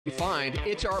We find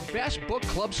it's our best book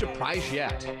club surprise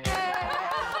yet.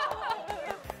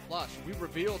 Plus, we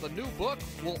reveal the new book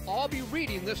we'll all be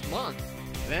reading this month.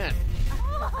 Then,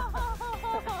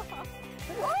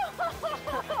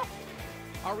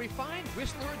 our refined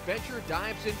Whistler adventure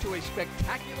dives into a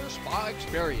spectacular spa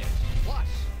experience. Plus,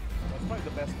 that's probably the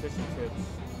best fish and chips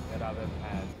that I've ever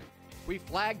had. We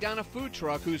flag down a food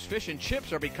truck whose fish and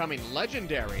chips are becoming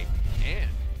legendary.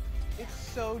 And it's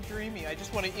so dreamy. I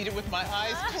just want to eat it with my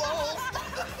eyes closed.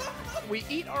 we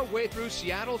eat our way through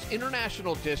Seattle's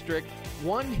International District,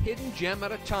 one hidden gem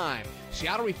at a time.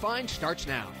 Seattle Refined starts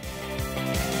now.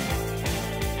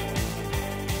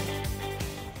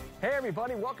 Hey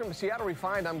everybody, welcome to Seattle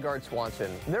Refined. I'm Gard Swanson.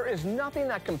 There is nothing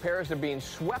that compares to being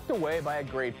swept away by a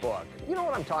great book. You know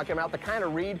what I'm talking about, the kind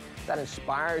of read that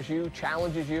inspires you,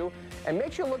 challenges you, and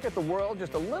makes you look at the world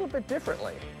just a little bit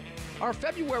differently. Our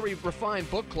February Refined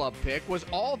Book Club pick was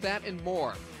all that and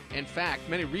more. In fact,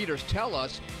 many readers tell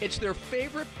us it's their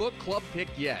favorite book club pick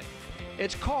yet.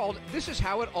 It's called This Is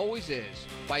How It Always Is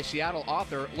by Seattle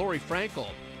author Lori Frankel.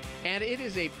 And it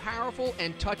is a powerful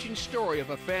and touching story of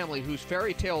a family whose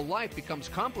fairy tale life becomes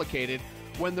complicated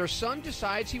when their son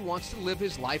decides he wants to live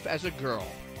his life as a girl.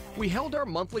 We held our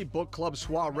monthly book club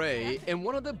soiree in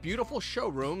one of the beautiful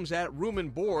showrooms at Room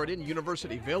and Board in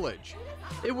University Village.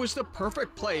 It was the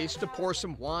perfect place to pour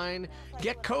some wine,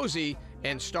 get cozy,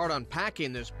 and start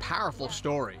unpacking this powerful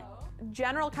story.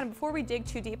 General, kind of before we dig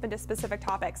too deep into specific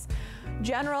topics,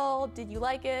 general, did you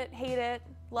like it, hate it,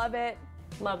 love it?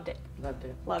 Loved it. Loved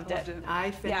it. Loved it.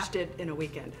 I finished it in a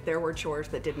weekend. There were chores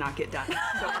that did not get done, so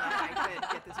I could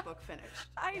get this book finished.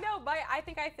 I know, but I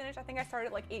think I started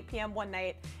at like 8 p.m. one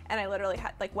night, and I literally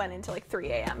went into like 3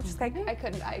 a.m. Just like,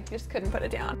 I just couldn't put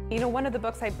it down. You know, one of the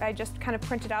books I just kind of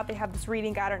printed out, they have this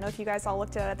reading guide. I don't know if you guys all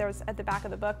looked at it. There was at the back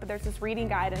of the book, but there's this reading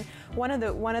guide, and one of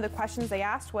the questions they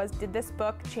asked was, did this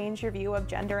book change your view of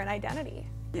gender and identity?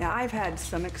 Yeah, I've had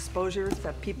some exposures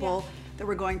that people that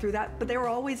were going through that, but they were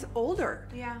always older.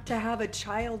 Yeah. To have a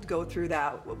child go through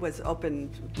that was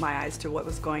opened my eyes to what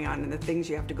was going on and the things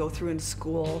you have to go through in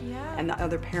school and the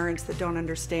other parents that don't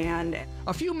understand.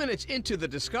 A few minutes into the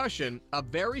discussion, a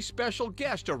very special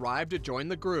guest arrived to join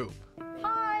the group.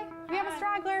 Hi, we have a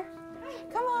straggler.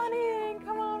 Come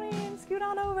on in, scoot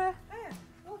on over.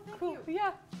 Oh, thank Cool. you.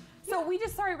 Yeah. So we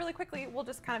just, sorry, really quickly, went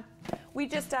around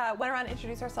and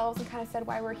introduced ourselves and kind of said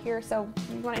why we're here. So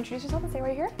you want to introduce yourself and say why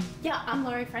you're here? Yeah, I'm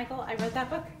Lori Frankel. I wrote that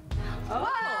book. Oh!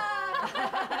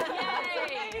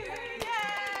 Yay!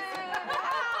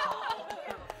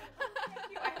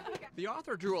 The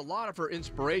author drew a lot of her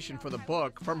inspiration for the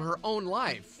book from her own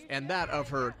life and that of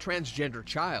her transgender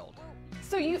child.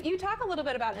 So you talk a little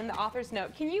bit about in the author's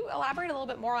note. Can you elaborate a little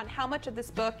bit more on how much of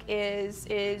this book is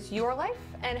your life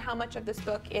and how much of this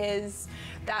book is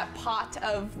that pot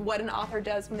of what an author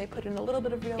does when they put in a little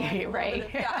bit of real life? Right.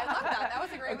 Yeah, I love that. That was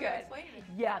a great way to explain it.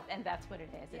 Yeah, and that's what it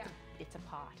is. It's a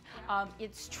pot.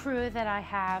 It's true that I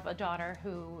have a daughter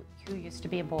who used to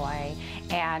be a boy,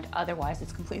 and otherwise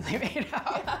it's completely made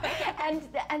up.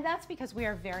 And that's because we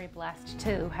are very blessed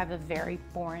to have a very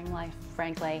boring life,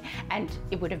 frankly. And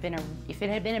it would have been if it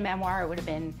had been a memoir, it would have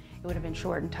been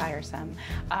short and tiresome,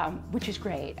 which is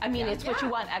great. I mean, it's what you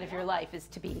want out of your life is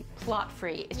to be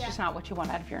plot-free. It's just not what you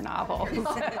want out of your novel.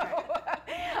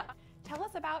 Tell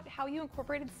us about how you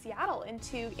incorporated Seattle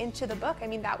into the book. I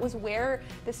mean, that was where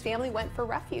this family went for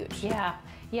refuge. Yeah.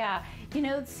 You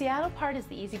know, the Seattle part is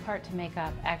the easy part to make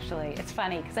up, actually. It's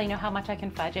funny, because I know how much I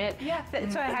can fudge it. Yeah.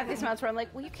 So I have these moments where I'm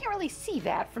like, well, you can't really see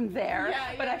that from there.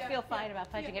 But I feel fine about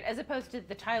fudging it, as opposed to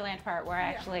the Thailand part where I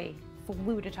actually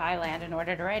flew to Thailand in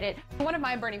order to write it. One of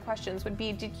my burning questions would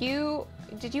be, did you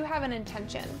have an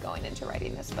intention going into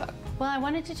writing this book? Well, I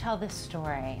wanted to tell this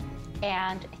story,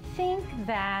 and I think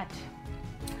that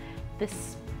the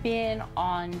spin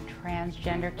on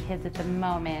transgender kids at the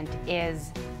moment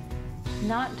is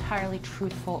not entirely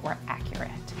truthful or accurate.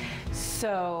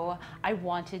 So I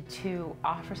wanted to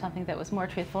offer something that was more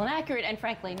truthful and accurate, and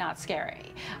frankly not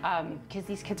scary, because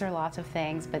these kids are lots of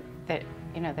things, but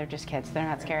they're just kids. They're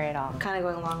not scary at all. Kind of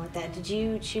going along with that, did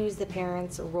you choose the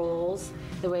parents' roles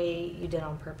the way you did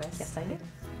on purpose? Yes, I did.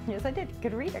 Yes, I did.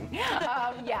 Good reading.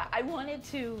 Yeah, I wanted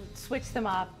to switch them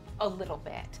up a little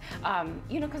bit,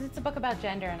 because it's a book about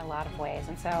gender in a lot of ways,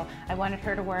 and so I wanted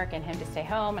her to work and him to stay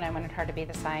home, and I wanted her to be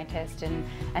the scientist and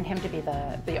him to be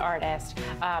the artist,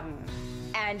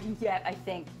 and yet I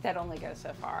think that only goes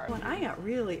so far. Well, I got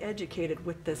really educated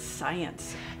with the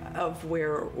science of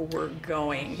where we're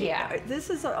going. Yeah. This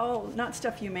is all not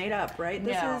stuff you made up, right?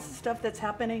 This is stuff that's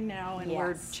happening now, and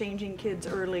we're changing kids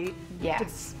early.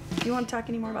 Yes. Do you want to talk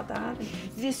any more about that?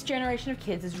 This generation of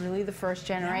kids is really the first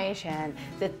generation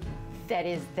that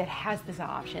that has this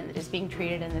option, that is being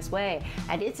treated in this way.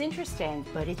 And it's interesting,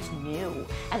 but it's new,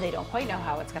 and they don't quite know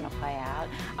how it's going to play out.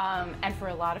 And for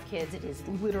a lot of kids, it is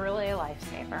literally a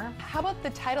lifesaver. How about the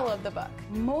title of the book?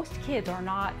 Most kids are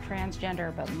not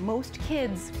transgender, but most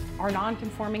kids are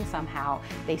non-conforming somehow.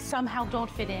 They somehow don't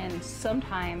fit in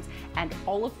sometimes, and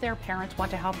all of their parents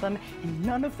want to help them, and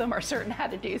none of them are certain how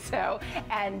to do so.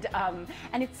 And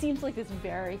it seems like this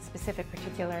very specific,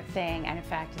 particular thing, and in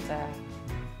fact,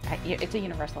 it's a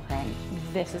universal thing.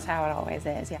 This is how it always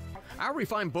is, yeah. Our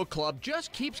Refined Book Club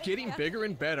just keeps getting bigger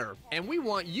and better, and we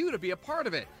want you to be a part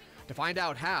of it. To find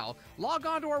out how, log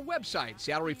on to our website,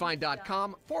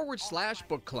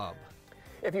 SeattleRefined.com/book club.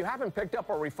 If you haven't picked up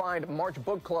our Refined March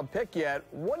Book Club pick yet,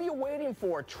 what are you waiting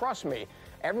for? Trust me,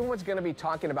 everyone's going to be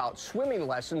talking about Swimming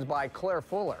Lessons by Claire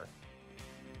Fuller.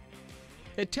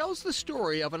 It tells the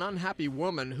story of an unhappy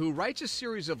woman who writes a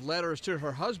series of letters to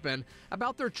her husband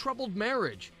about their troubled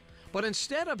marriage. But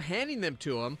instead of handing them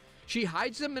to him, she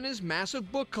hides them in his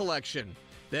massive book collection,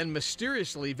 then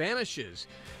mysteriously vanishes,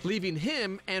 leaving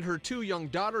him and her 2 young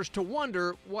daughters to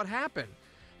wonder what happened.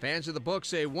 Fans of the book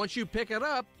say once you pick it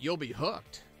up, you'll be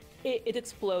hooked. It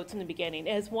explodes in the beginning.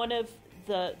 It has one of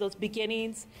those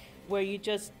beginnings where you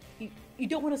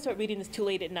don't want to start reading this too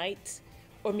late at night.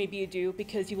 Or maybe you do,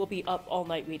 because you will be up all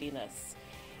night reading this.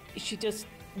 She just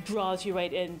draws you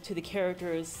right into the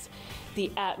characters,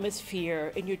 the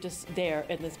atmosphere, and you're just there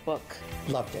in this book.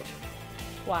 Loved it.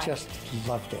 Why? Just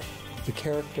loved it. The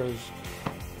characters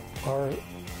are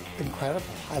incredible.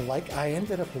 I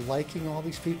ended up liking all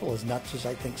these people as nuts as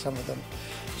I think some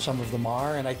of them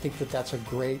are, and I think that that's a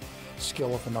great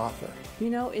skill of an author.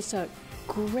 You know, it's a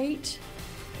great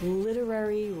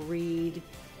literary read,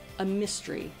 a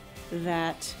mystery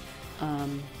that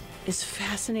is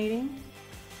fascinating.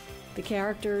 The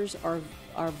characters are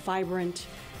vibrant,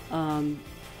 and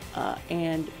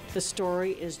the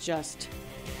story is just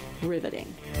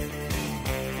riveting.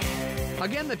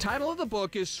 Again, the title of the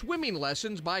book is Swimming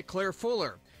Lessons by Claire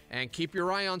Fuller. And keep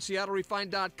your eye on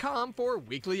SeattleRefined.com for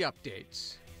weekly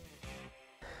updates.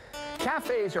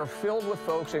 Cafes are filled with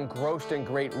folks engrossed in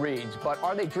great reads, but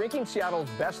are they drinking Seattle's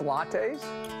best lattes?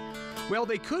 Well,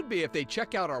 they could be if they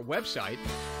check out our website.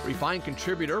 Refined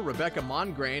contributor Rebecca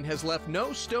Mongrain has left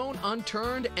no stone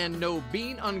unturned and no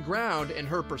bean unground in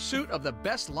her pursuit of the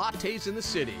best lattes in the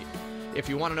city. If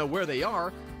you want to know where they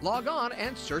are, log on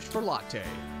and search for latte.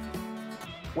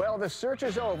 Well, the search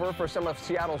is over for some of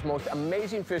Seattle's most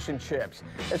amazing fish and chips.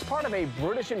 It's part of a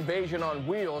British invasion on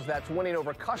wheels that's winning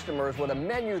over customers with a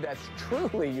menu that's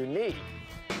truly unique.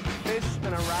 Fish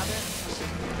and a rabbit.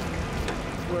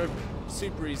 We're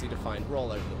super easy to find. We're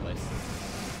all over the place.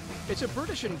 It's a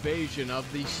British invasion of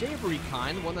the savory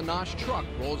kind when the Nosh truck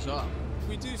rolls up.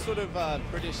 We do sort of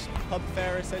British pub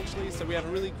fare, essentially. So we have a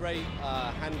really great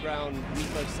hand-ground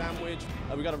meatloaf sandwich.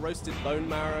 We got a roasted bone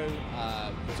marrow.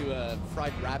 We do a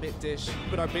fried rabbit dish.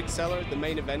 But our big seller, the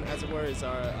main event, as it were, is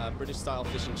our British-style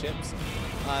fish and chips.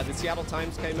 The Seattle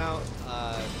Times came out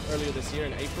earlier this year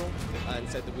in April and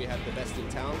said that we had the best in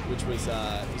town, which was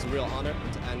a real honor.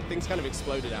 And things kind of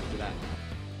exploded after that.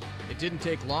 It didn't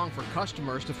take long for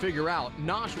customers to figure out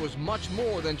Nosh was much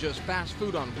more than just fast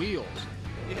food on wheels.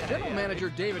 General Manager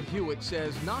David Hewitt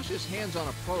says Nosh's hands-on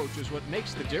approach is what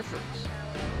makes the difference.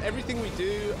 Everything we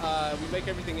do, we make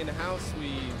everything in-house.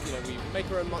 We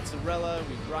make our own mozzarella,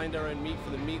 we grind our own meat for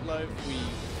the meatloaf, we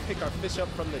pick our fish up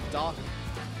from the dock.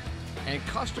 And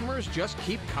customers just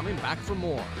keep coming back for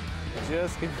more.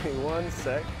 Just give me 1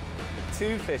 sec.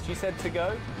 2 fish, you said to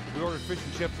go? We ordered fish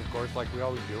and chips, of course, like we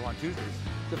always do on Tuesdays.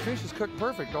 The fish is cooked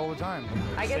perfect all the time.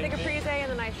 I get the caprese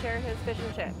and then I share his fish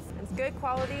and chips. It's good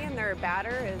quality and their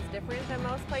batter is different than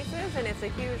most places and it's a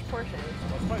huge portion.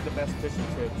 It's probably the best fish and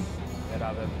chips that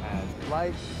I've ever had.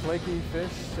 Light, flaky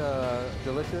fish,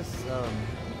 delicious.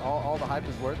 All the hype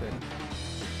is worth it.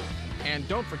 And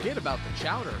don't forget about the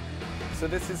chowder. So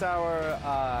this is our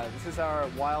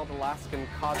wild Alaskan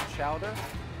cod chowder,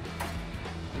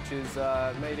 which is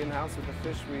made in-house with the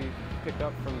fish we pick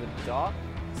up from the dock.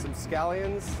 Some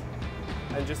scallions,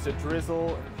 and just a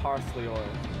drizzle of parsley oil.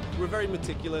 We're very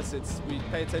meticulous. We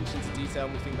pay attention to detail,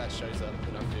 and we think that shows up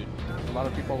in our food. A lot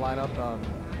of people line up to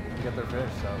get their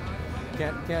fish, so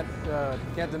can't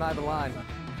deny the line.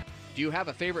 Do you have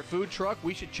a favorite food truck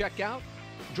we should check out?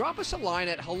 Drop us a line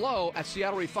at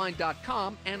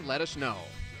hello@SeattleRefined.com and let us know.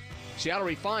 Seattle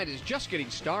Refined is just getting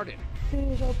started.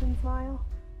 Please open smile.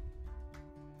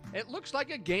 It looks like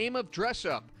a game of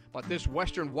dress-up. But this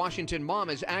Western Washington mom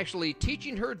is actually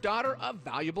teaching her daughter a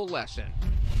valuable lesson.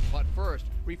 But first,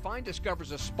 Refined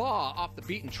discovers a spa off the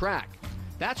beaten track.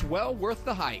 That's well worth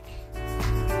the hike.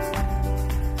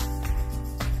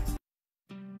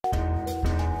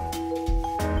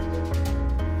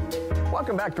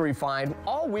 Welcome back to Refined.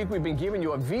 All week we've been giving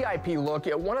you a VIP look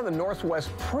at one of the Northwest's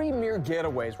premier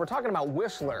getaways. We're talking about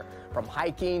Whistler. From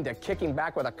hiking to kicking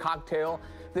back with a cocktail,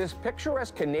 this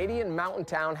picturesque Canadian mountain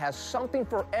town has something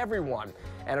for everyone.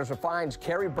 And as Refined's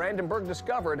Carrie Brandenburg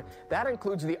discovered, that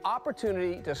includes the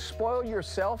opportunity to spoil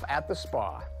yourself at the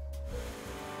spa.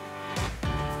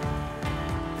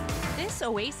 This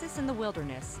oasis in the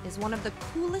wilderness is one of the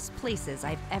coolest places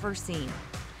I've ever seen.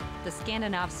 The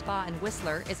Scandinav Spa in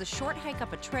Whistler is a short hike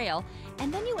up a trail,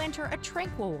 and then you enter a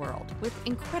tranquil world with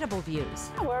incredible views.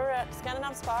 We're at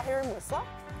Scandinav Spa here in Whistler.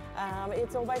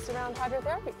 It's all based around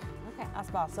hydrotherapy. Okay. Our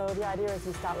spa. So the idea is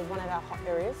you start with one of our hot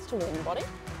areas to warm the body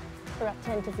for about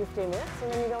 10 to 15 minutes,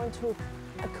 and then you go into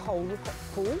a cold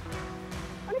pool.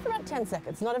 Only for about 10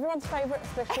 seconds. Not everyone's favourite,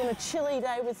 especially on a chilly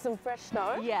day with some fresh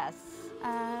snow. Yes.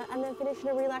 And then finish in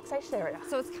a relaxation area.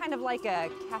 So it's kind of like a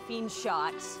caffeine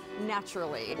shot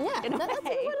naturally. Yeah, that's a good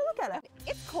way to look at it.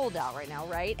 It's cold out right now,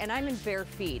 right? And I'm in bare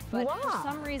feet, but for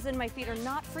some reason my feet are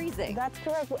not freezing. That's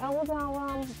correct. All of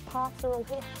our parts are all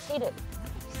heated.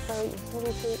 So you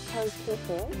really see toes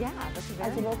kicking. Yeah, that's very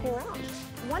as you're walking around.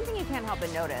 One thing you can't help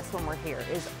but notice when we're here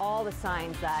is all the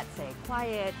signs that say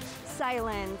quiet,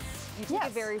 silence. You take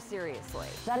it very seriously.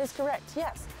 That is correct,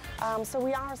 yes. So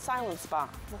we are a silent spa.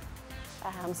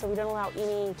 So we don't allow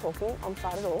any talking on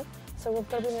site at all. So we've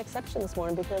got to be an exception this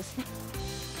morning because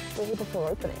we're here before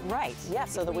opening. Right. Yeah,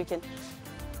 so that we can do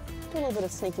a little bit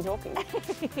of sneaky talking.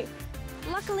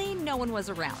 Luckily, no one was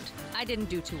around. I didn't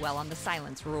do too well on the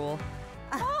silence rule.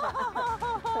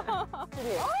 Oh,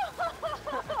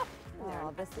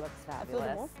 this looks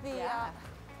fabulous. The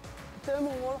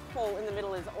thermal waterfall in the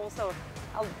middle is also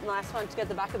a nice one to get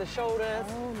the back of the shoulders.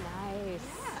 Oh, nice.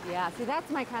 Yeah, see, that's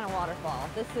my kind of waterfall.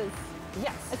 This is,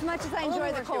 yes. As much as I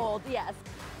enjoy the cold, yes.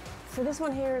 So this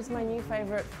one here is my new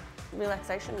favorite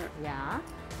relaxation room. Yeah?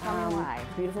 Tell me why.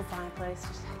 Beautiful fireplace,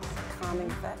 just has a calming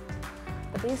effect.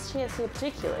 But these chairs here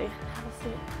particularly, have a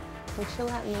seat. You chill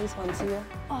out in these ones here.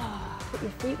 Put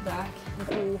your feet back.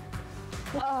 If you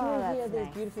look through here, there's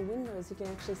beautiful windows. You can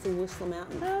actually see Whistler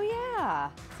Mountain. Oh, yeah.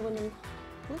 So when the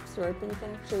lips are open, you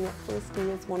can actually watch the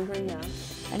skiers wandering down.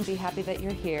 And be happy that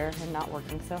you're here and not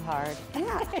working so hard.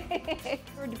 Yeah.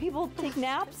 Or do people take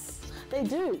naps? They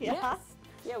do, Yeah. yes.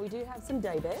 Yeah, we do have some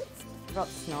day beds. About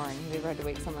snoring. We ever had to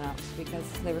wake someone up because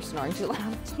they were snoring too loud.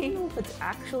 I don't know if it's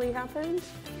actually happened,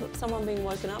 someone being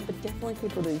woken up, but definitely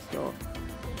people do snore.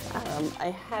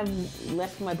 I have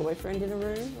left my boyfriend in a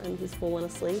room and he's fallen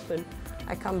asleep, and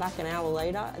I come back an hour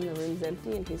later and the room's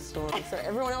empty and he's snoring. So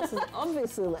everyone else is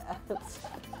obviously left.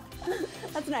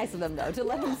 That's nice of them, though, to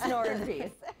let him snore in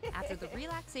peace. After the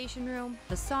relaxation room,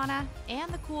 the sauna,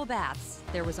 and the cool baths,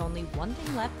 there was only one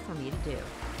thing left for me to do.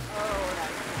 Oh,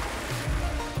 nice.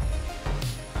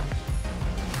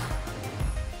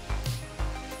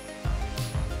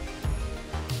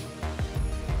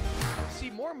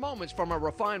 More moments from our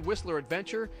Refined Whistler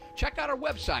adventure, check out our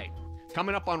website.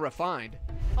 Coming up on Refined.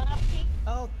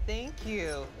 Oh, thank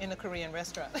you. In a Korean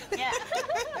restaurant. Yeah.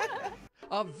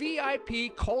 A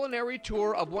VIP culinary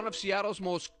tour of one of Seattle's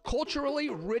most culturally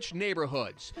rich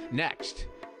neighborhoods. Next.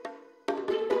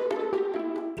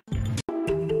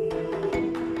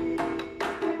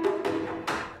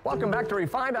 Welcome back to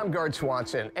Refined. I'm Gard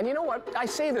Swanson. And you know what? I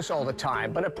say this all the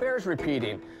time, but it bears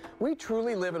repeating. We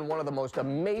truly live in one of the most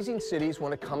amazing cities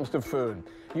when it comes to food.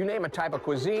 You name a type of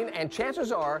cuisine, and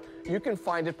chances are you can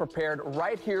find it prepared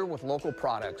right here with local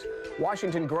products.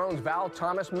 Washington Grown's Val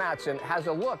Thomas Matson has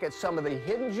a look at some of the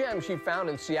hidden gems she found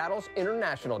in Seattle's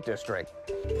International District.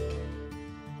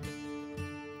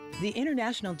 The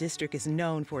International District is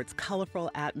known for its colorful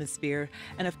atmosphere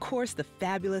and, of course, the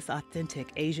fabulous,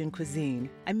 authentic Asian cuisine.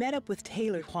 I met up with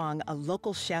Taylor Huang, a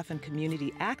local chef and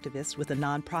community activist with a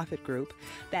nonprofit group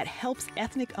that helps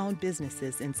ethnic-owned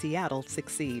businesses in Seattle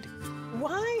succeed.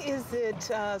 Why is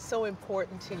it so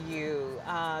important to you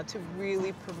to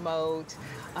really promote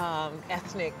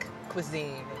ethnic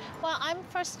cuisine? Well, I'm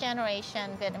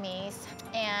first-generation Vietnamese,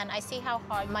 and I see how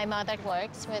hard my mother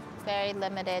works with very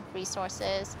limited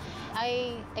resources.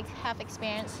 I have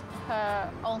experienced her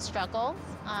own struggles,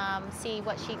 see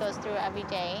what she goes through every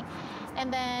day,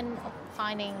 and then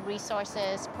finding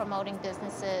resources, promoting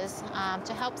businesses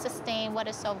to help sustain what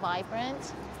is so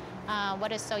vibrant,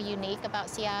 what is so unique about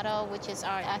Seattle, which is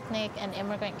our ethnic and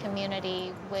immigrant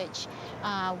community, which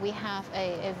we have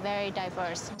a very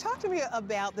diverse. Talk to me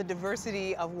about the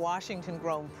diversity of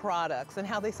Washington-grown products and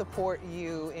how they support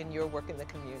you in your work in the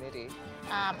community.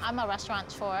 I'm a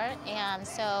restaurateur, and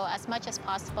so as much as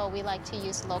possible, we like to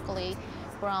use locally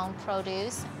grown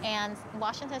produce. And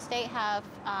Washington State have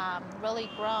really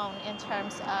grown in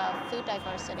terms of food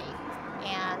diversity.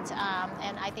 And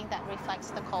I think that reflects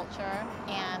the culture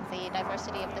and the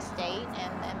diversity of the state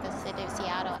and the city of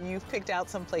Seattle. You've picked out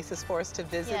some places for us to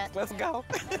visit. Yeah. Let's go.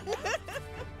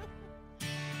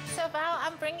 So Val,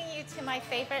 I'm bringing you to my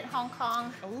favorite Hong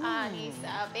Kong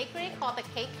bakery called the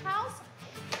Cake House.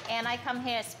 And I come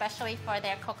here especially for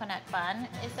their coconut bun.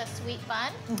 It's a sweet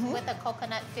bun with a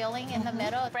coconut filling in the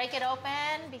middle. Break it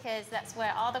open because that's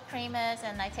where all the cream is,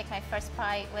 and I take my first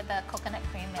bite with the coconut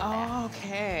cream in there.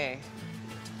 Okay.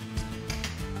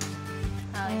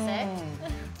 How is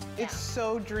it? It's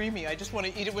so dreamy. I just want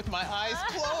to eat it with my eyes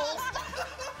closed.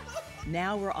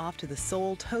 Now we're off to the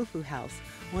Seoul Tofu House,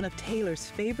 one of Taylor's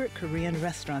favorite Korean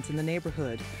restaurants in the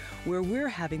neighborhood, where we're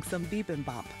having some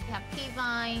bibimbap. You have pea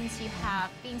vines, you have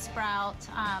bean sprout,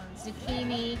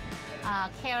 zucchini,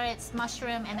 carrots,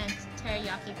 mushroom, and then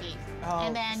teriyaki beef. Oh,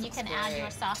 and then you can add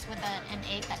your sauce with an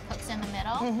egg that cooks in the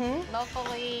middle.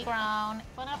 Locally grown.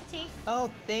 Bon appetit. Oh,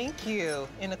 thank you.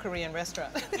 In a Korean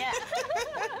restaurant. Yeah.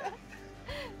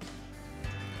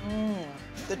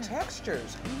 The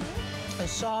textures.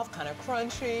 It's soft, kind of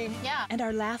crunchy. Yeah. And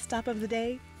our last stop of the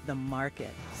day, the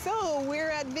market. So we're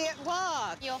at Viet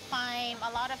Hoa. You'll find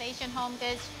a lot of Asian home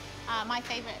goods. My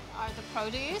favorite are the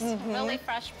produce, really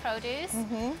fresh produce.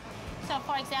 So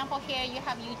for example, here you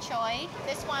have yu choy.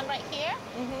 This one right here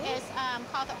is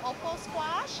called the opal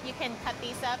squash. You can cut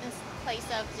these up in place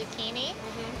of zucchini.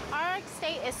 Our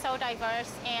state is so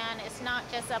diverse, and it's not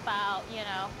just about, you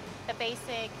know, the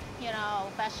basic, you know,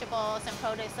 vegetables and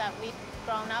produce that we've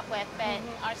grown up with, but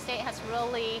our state has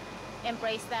really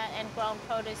embraced that and grown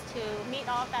produce to meet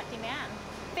all of that demand.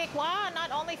 Viet Hoa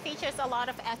not only features a lot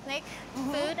of ethnic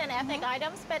food and ethnic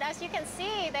items, but as you can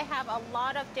see, they have a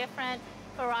lot of different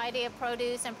variety of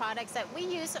produce and products that we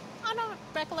use on a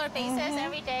regular basis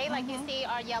every day. Like you see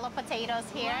our yellow potatoes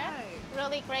here.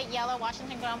 Really great yellow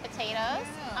Washington grown potatoes.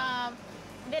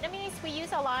 Vietnamese, we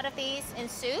use a lot of these in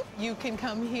soup. You can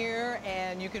come here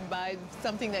and you can buy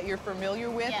something that you're familiar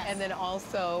with and then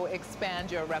also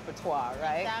expand your repertoire,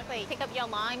 right? Exactly. Pick up your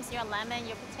limes, your lemon,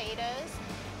 your potatoes,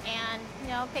 and, you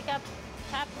know, pick up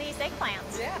Japanese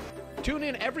eggplants. Yeah. Tune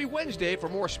in every Wednesday for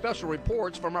more special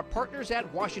reports from our partners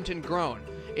at Washington Grown.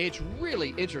 It's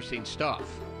really interesting stuff.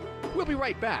 We'll be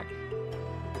right back.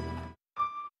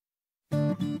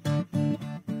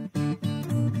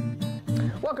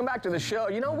 Welcome back to the show.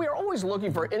 You know, we are always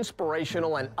looking for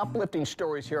inspirational and uplifting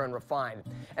stories here on Refine.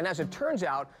 And as it turns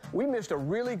out, we missed a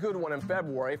really good one in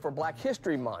February for Black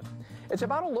History Month. It's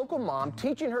about a local mom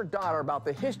teaching her daughter about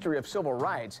the history of civil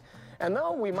rights. And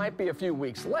though we might be a few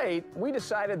weeks late, we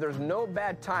decided there's no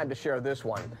bad time to share this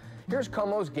one. Here's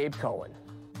Como's Gabe Cohen.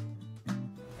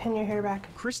 Pin your hair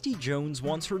back. Christy Jones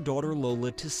wants her daughter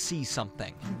Lola to see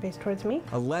something. Face towards me.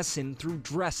 A lesson through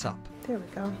dress up. There we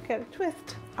go. Get a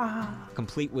twist.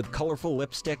 Complete with colorful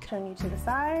lipstick. Turn you to the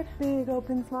side. Big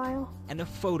open smile. And a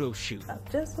photo shoot.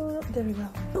 Up just a little. There we go.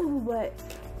 Ooh, but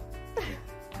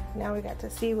now we got to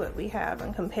see what we have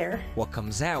and compare. What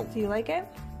comes out. Do you like it?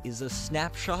 Is a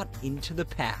snapshot into the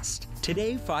past.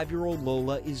 Today, 5-year-old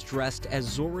Lola is dressed as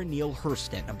Zora Neale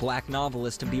Hurston, a black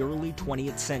novelist of the early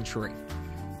 20th century.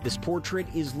 This portrait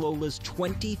is Lola's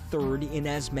 23rd in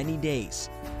as many days.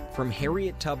 From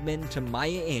Harriet Tubman to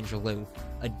Maya Angelou,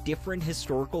 a different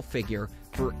historical figure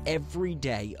for every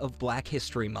day of Black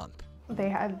History Month. They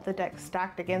had the deck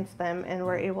stacked against them and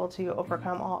were able to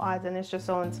overcome all odds, and it's just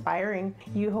so inspiring.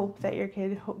 You hope that your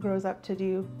kid grows up to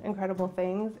do incredible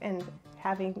things, and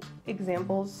having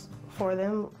examples for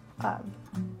them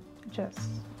just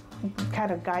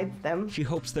kind of guides them. She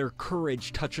hopes their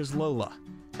courage touches Lola.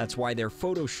 That's why their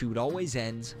photo shoot always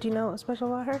ends. Do you know what's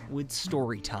special about her? With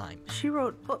story time. She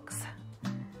wrote books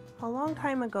a long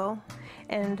time ago,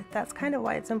 and that's kind of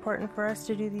why it's important for us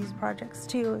to do these projects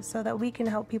too, so that we can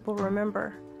help people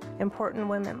remember important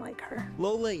women like her.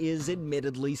 Lola is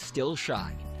admittedly still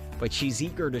shy, but she's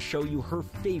eager to show you her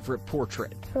favorite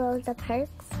portrait. Rosa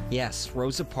Parks. Yes,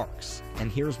 Rosa Parks,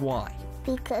 and here's why.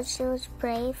 Because she was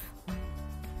brave.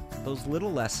 Those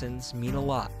little lessons mean a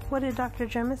lot. What did Dr.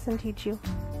 Jemison teach you?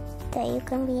 That you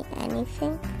can be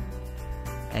anything.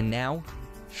 And now,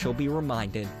 she'll be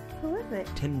reminded Who is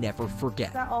it? to never forget.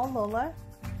 Is that all, Lola?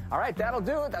 All right, that'll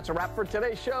do it. That's a wrap for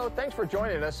today's show. Thanks for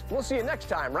joining us. We'll see you next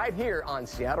time right here on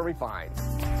Seattle Refines.